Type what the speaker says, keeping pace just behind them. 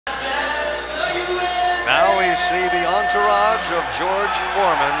we see the entourage of George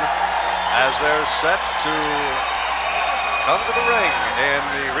Foreman as they're set to come to the ring in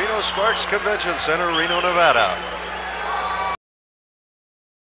the Reno Sparks Convention Center, Reno, Nevada.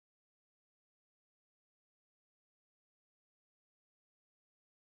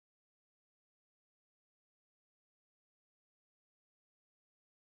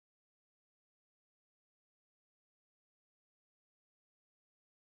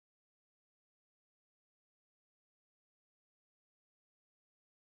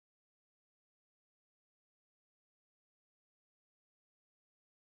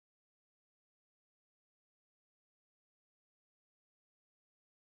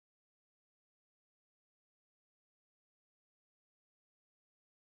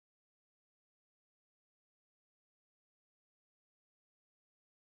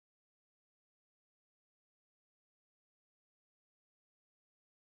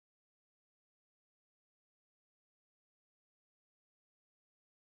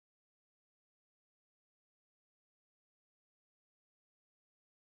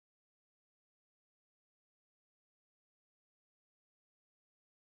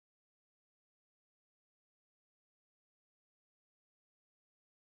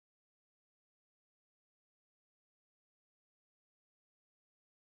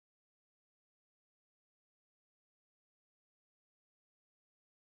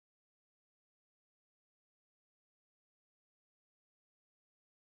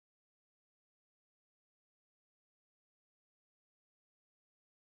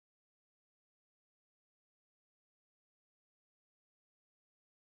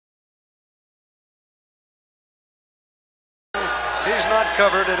 He's not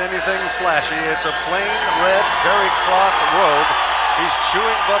covered in anything flashy. It's a plain red terry cloth robe. He's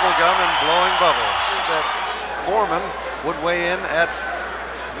chewing bubble gum and blowing bubbles. That Foreman would weigh in at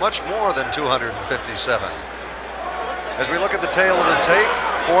much more than 257. As we look at the tail of the tape,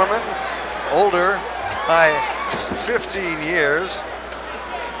 Foreman, older by 15 years,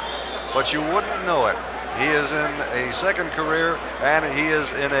 but you wouldn't know it. He is in a second career and he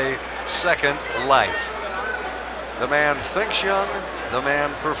is in a second life. The man thinks young, the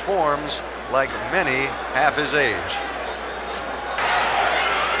man performs like many half his age.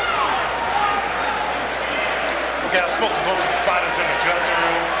 Okay, I spoke to both of the fighters in the dressing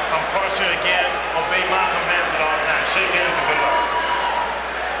room. I'm cautioning again, obey my commands at all times. Shake hands and good luck.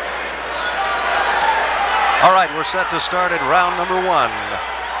 All right, we're set to start at round number 1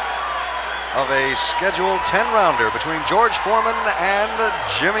 of a scheduled 10-rounder between George Foreman and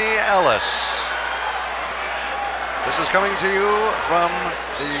Jimmy Ellis. This is coming to you from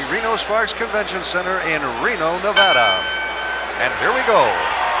the Reno Sparks Convention Center in Reno, Nevada. And here we go.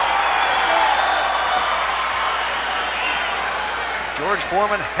 George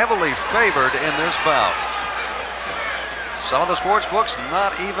Foreman heavily favored in this bout. Some of the sports books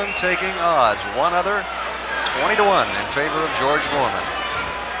not even taking odds. One other, 20-1 in favor of George Foreman.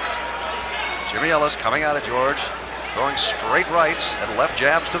 Jimmy Ellis coming out of George, throwing straight rights and left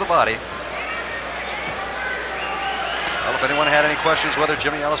jabs to the body. Well, if anyone had any questions whether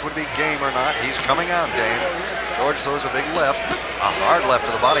Jimmy Ellis would be game or not, he's coming out game. George throws a big left, a hard left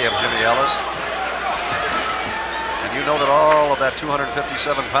to the body of Jimmy Ellis. And you know that all of that 257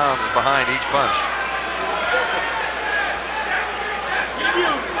 pounds is behind each punch.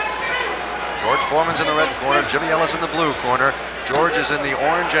 George Foreman's in the red corner, Jimmy Ellis in the blue corner. George is in the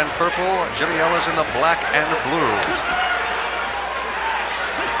orange and purple, Jimmy Ellis in the black and blue.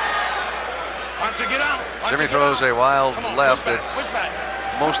 Jimmy throws a wild left that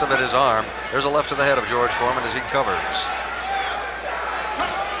most of it is arm. There's a left to the head of George Foreman as he covers.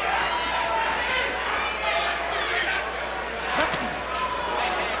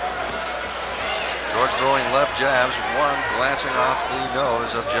 George throwing left jabs, one glancing off the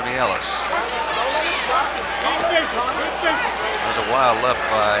nose of Jimmy Ellis. There's a wild left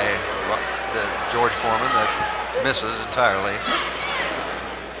by George Foreman that misses entirely.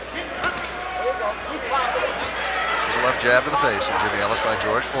 Left jab to the face of Jimmy Ellis by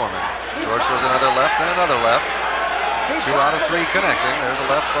George Foreman. George throws another left and another left. 2 out of 3 connecting. There's a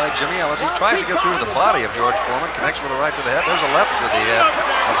left by Jimmy Ellis. He tries to get through the body of George Foreman. Connects with a right to the head. There's a left to the head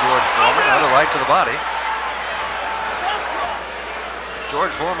of George Foreman. Another right to the body.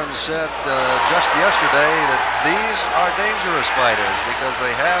 George Foreman said just yesterday that these are dangerous fighters because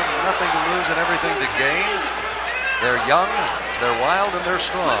they have nothing to lose and everything to gain. They're young, they're wild, and they're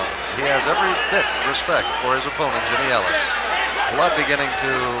strong. He has every bit respect for his opponent, Jimmy Ellis. Blood beginning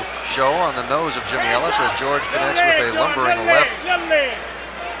to show on the nose of Jimmy Ellis as George connects with a lumbering left.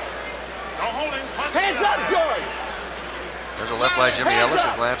 Hands up, George! There's a left by Jimmy Ellis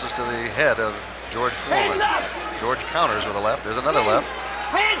that glances to the head of George Foreman. George counters with a left. There's another left.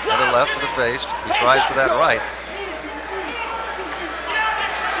 Another left to the face. He tries for that right.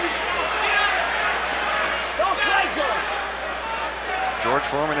 George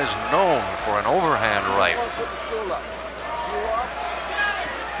Foreman is known for an overhand right.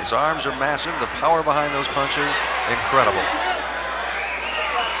 His arms are massive. The power behind those punches, incredible.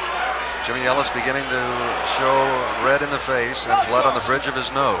 Jimmy Ellis beginning to show red in the face and blood on the bridge of his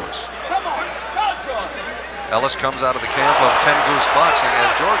nose. Ellis comes out of the camp of 10 Goose Boxing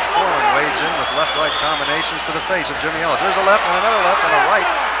as George Foreman wades in with left-right combinations to the face of Jimmy Ellis. There's a left and another left and a right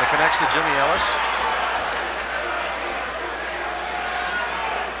that connects to Jimmy Ellis.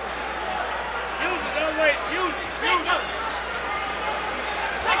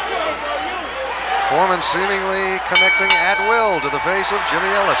 Foreman seemingly connecting at will to the face of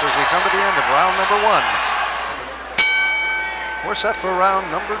Jimmy Ellis as we come to the end of round number 1. We're set for round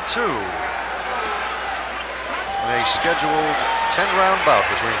number 2. In a scheduled 10-round bout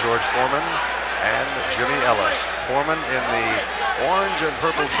between George Foreman and Jimmy Ellis. Foreman in the orange and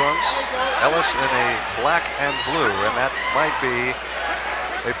purple trunks, Ellis in a black and blue, and that might be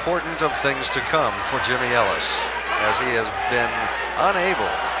a portent of things to come for Jimmy Ellis, as he has been unable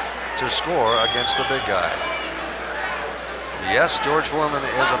to score against the big guy. Yes, George Foreman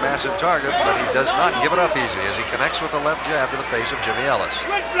is a massive target, but he does not give it up easy as he connects with the left jab to the face of Jimmy Ellis.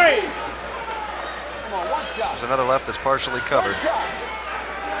 There's another left that's partially covered.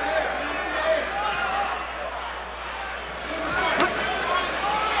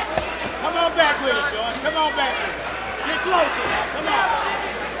 Come on back with it, George. Come on back with it. Get closer. Come on.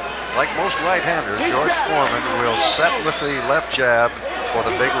 Like most right-handers, George Foreman will set with the left jab for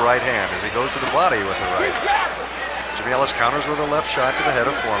the big right hand as he goes to the body with the right. Jimmy Ellis counters with a left shot to the head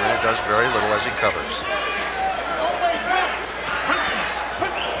of Foreman and does very little as he covers.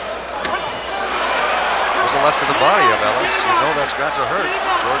 There's a left to the body of Ellis. You know that's got to hurt.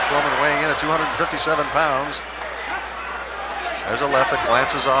 George Foreman weighing in at 257 pounds. There's a left that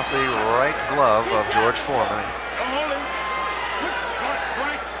glances off the right glove of George Foreman.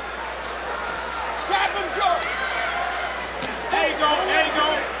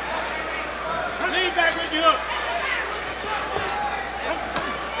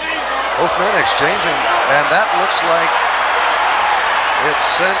 Both men exchanging, and that looks like it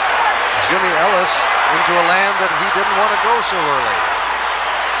sent Jimmy Ellis into a land that he didn't want to go so early.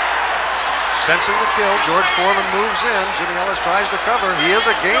 Sensing the kill, George Foreman moves in. Jimmy Ellis tries to cover. He is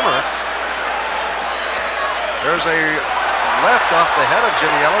a gamer. There's a left off the head of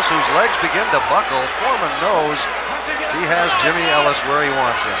Jimmy Ellis, whose legs begin to buckle. Foreman knows he has Jimmy Ellis where he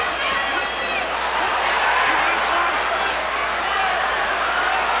wants him.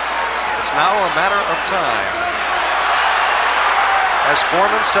 It's now a matter of time. As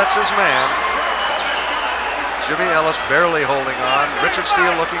Foreman sets his man, Jimmy Ellis barely holding on. Richard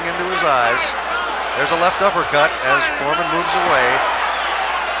Steele looking into his eyes. There's a left uppercut as Foreman moves away.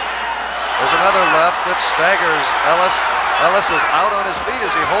 There's another left that staggers Ellis. Ellis is out on his feet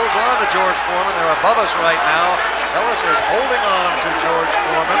as he holds on to George Foreman. They're above us right now. Ellis is holding on to George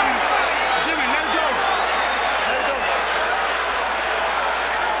Foreman. Jimmy, let it go.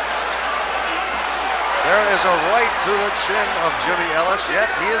 There is a right to the chin of Jimmy Ellis, yet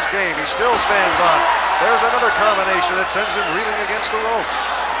he is game. He still stands on. There's another combination that sends him reeling against the ropes.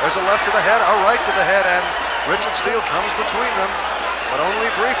 There's a left to the head, a right to the head, and Richard Steele comes between them, but only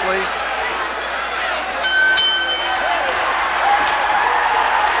briefly.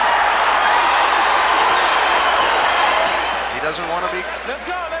 He doesn't want to be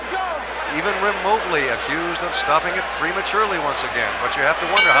even remotely accused of stopping it prematurely once again, but you have to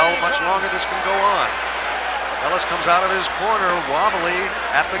wonder how much longer this can go on. Ellis comes out of his corner wobbly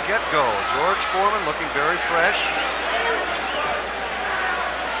at the get-go. George Foreman looking very fresh.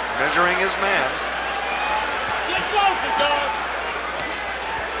 Measuring his man.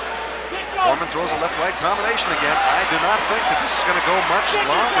 Foreman throws a left-right combination again. I do not think that this is going to go much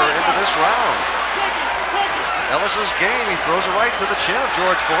longer into this round. Ellis is game. He throws a right to the chin of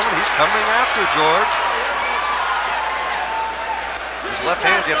George Foreman. He's coming after George. His left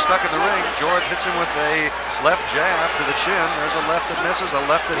hand gets stuck in the ring. George hits him with a left jab to the chin. There's a left that misses, a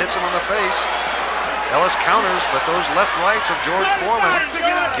left that hits him on the face. Ellis counters, but those left rights of George Foreman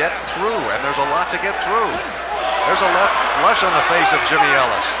get through, and there's a lot to get through. There's a left flush on the face of Jimmy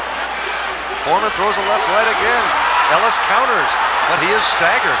Ellis. Foreman throws a left right again. Ellis counters, but he is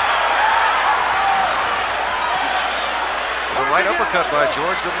staggered. There's a right uppercut by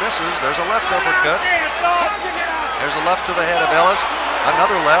George that misses. There's a left uppercut. There's a left to the head of Ellis.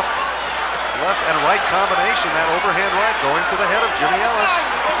 Another left. Left and right combination. That overhand right going to the head of Jimmy Ellis.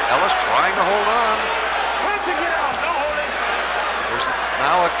 Ellis trying to hold on.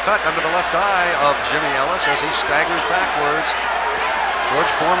 a cut under the left eye of Jimmy Ellis as he staggers backwards.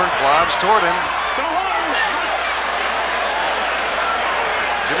 George Foreman plods toward him.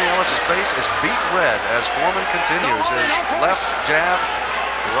 Jimmy Ellis's face is beet red as Foreman continues his left jab,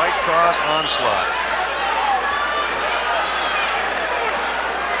 right cross onslaught.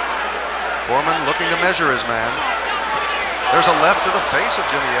 Foreman looking to measure his man. There's a left to the face of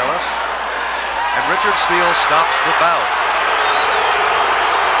Jimmy Ellis, and Richard Steele stops the bout.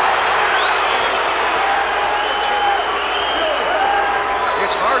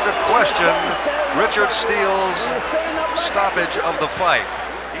 It's hard to question Richard Steele's stoppage of the fight.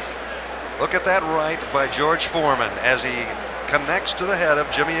 Look at that right by George Foreman as he connects to the head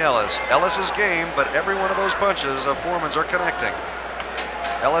of Jimmy Ellis. Ellis is game, but every one of those punches of Foreman's are connecting.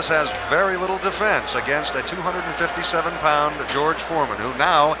 Ellis has very little defense against a 257-pound George Foreman, who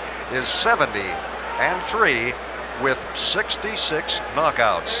now is 70-3 with 66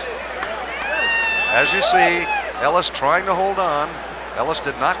 knockouts. As you see, Ellis trying to hold on. Ellis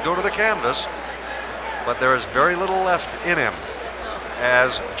did not go to the canvas, but there is very little left in him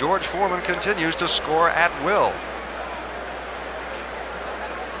as George Foreman continues to score at will.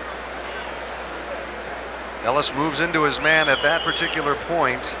 Ellis moves into his man at that particular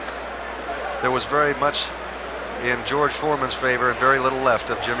point. There was very much in George Foreman's favor and very little left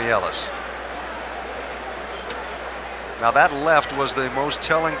of Jimmy Ellis. Now that left was the most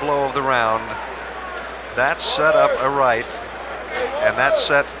telling blow of the round. That set up a right, and that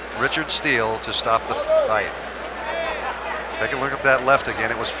set Richard Steele to stop the fight. Take a look at that left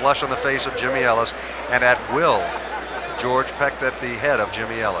again. It was flush on the face of Jimmy Ellis, and at will, George pecked at the head of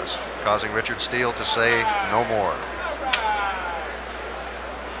Jimmy Ellis, causing Richard Steele to say no more.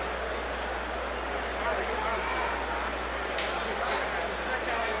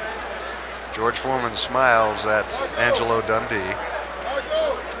 George Foreman smiles at Angelo Dundee.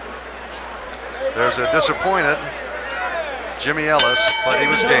 There's a disappointed Jimmy Ellis, but he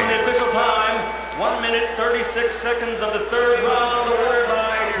was game. The official time, 1 minute 36 seconds of the third round, the winner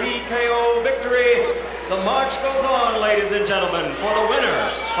by TKO victory. The march goes on, ladies and gentlemen, for the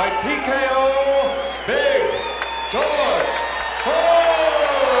winner by TKO, Big George Foreman.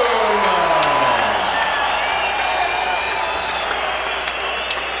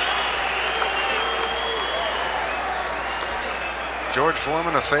 George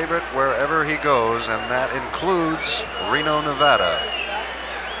Foreman a favorite wherever he goes, and that includes Reno, Nevada.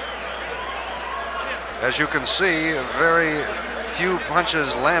 As you can see, very few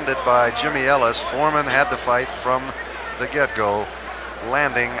punches landed by Jimmy Ellis. Foreman had the fight from the get-go,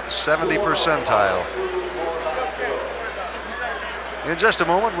 landing 70 percentile. In just a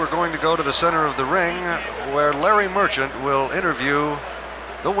moment, we're going to go to the center of the ring where Larry Merchant will interview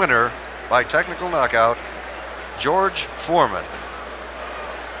the winner by technical knockout, George Foreman.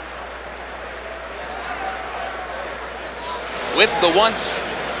 With the once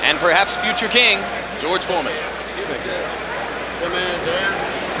and perhaps future king, George Foreman.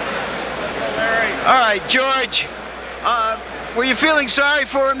 All right, George, were you feeling sorry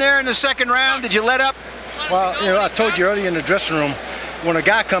for him there in the second round? Did you let up? Well, you know, I told you earlier in the dressing room, when a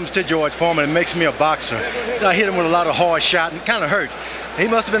guy comes to George Foreman, it makes me a boxer. I hit him with a lot of hard shots and it kind of hurt. He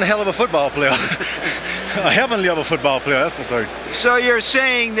must have been a hell of a football player. A heavenly of a football player, that's for certain. So you're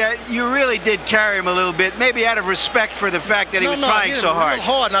saying that you really did carry him a little bit, maybe out of respect for the fact that he was trying so hard.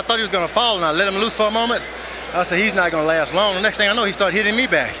 And I thought he was going to fall, and I let him loose for a moment. I said, he's not going to last long. The next thing I know, he started hitting me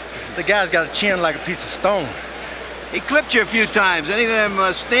back. The guy's got a chin like a piece of stone. He clipped you a few times. Any of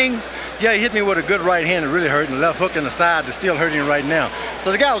them sting? Yeah, he hit me with a good right hand that really hurt, and the left hook in the side that's still hurting right now.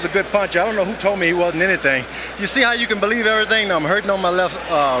 So the guy was a good puncher. I don't know who told me he wasn't anything. You see how you can believe everything? Now I'm hurting on my left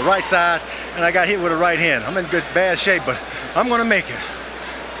right side, and I got hit with a right hand. I'm in bad shape, but I'm going to make it.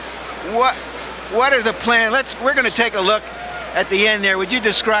 What are the plans? We're going to take a look at the end there. Would you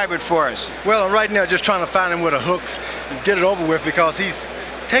describe it for us? Well, right now, just trying to find him with a hook and get it over with because he's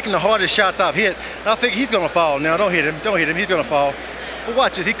taking the hardest shots I've hit. And I think he's going to fall now. Don't hit him. Don't hit him. He's going to fall. But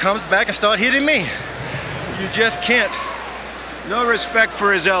watch this. He comes back and starts hitting me. You just can't. No respect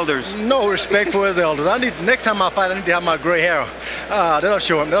for his elders. No respect for his elders. Next time I fight, I need to have my gray hair. That'll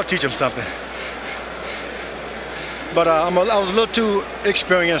show him. That'll teach him something. But I was a little too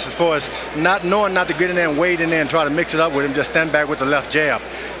experienced as far as not knowing not to get in there and wade in there and try to mix it up with him, just stand back with the left jab.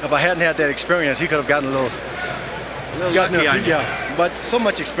 If I hadn't had that experience, he could have gotten a little lucky on you. Yeah, but so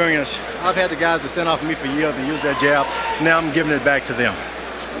much experience. I've had the guys that stand off of me for years and use that jab. Now I'm giving it back to them.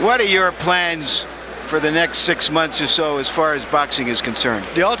 What are your plans for the next 6 months or so as far as boxing is concerned?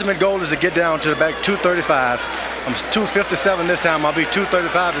 The ultimate goal is to get down to the back 235. I'm 257 this time. I'll be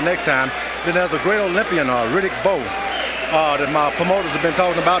 235 the next time. Then there's a great Olympian, Riddick Bowe. that my promoters have been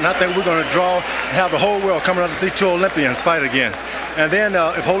talking about, and I think we're going to draw and have the whole world coming out to see two Olympians fight again. And then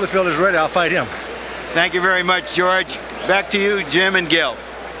if Holyfield is ready, I'll fight him. Thank you very much, George. Back to you, Jim and Gil.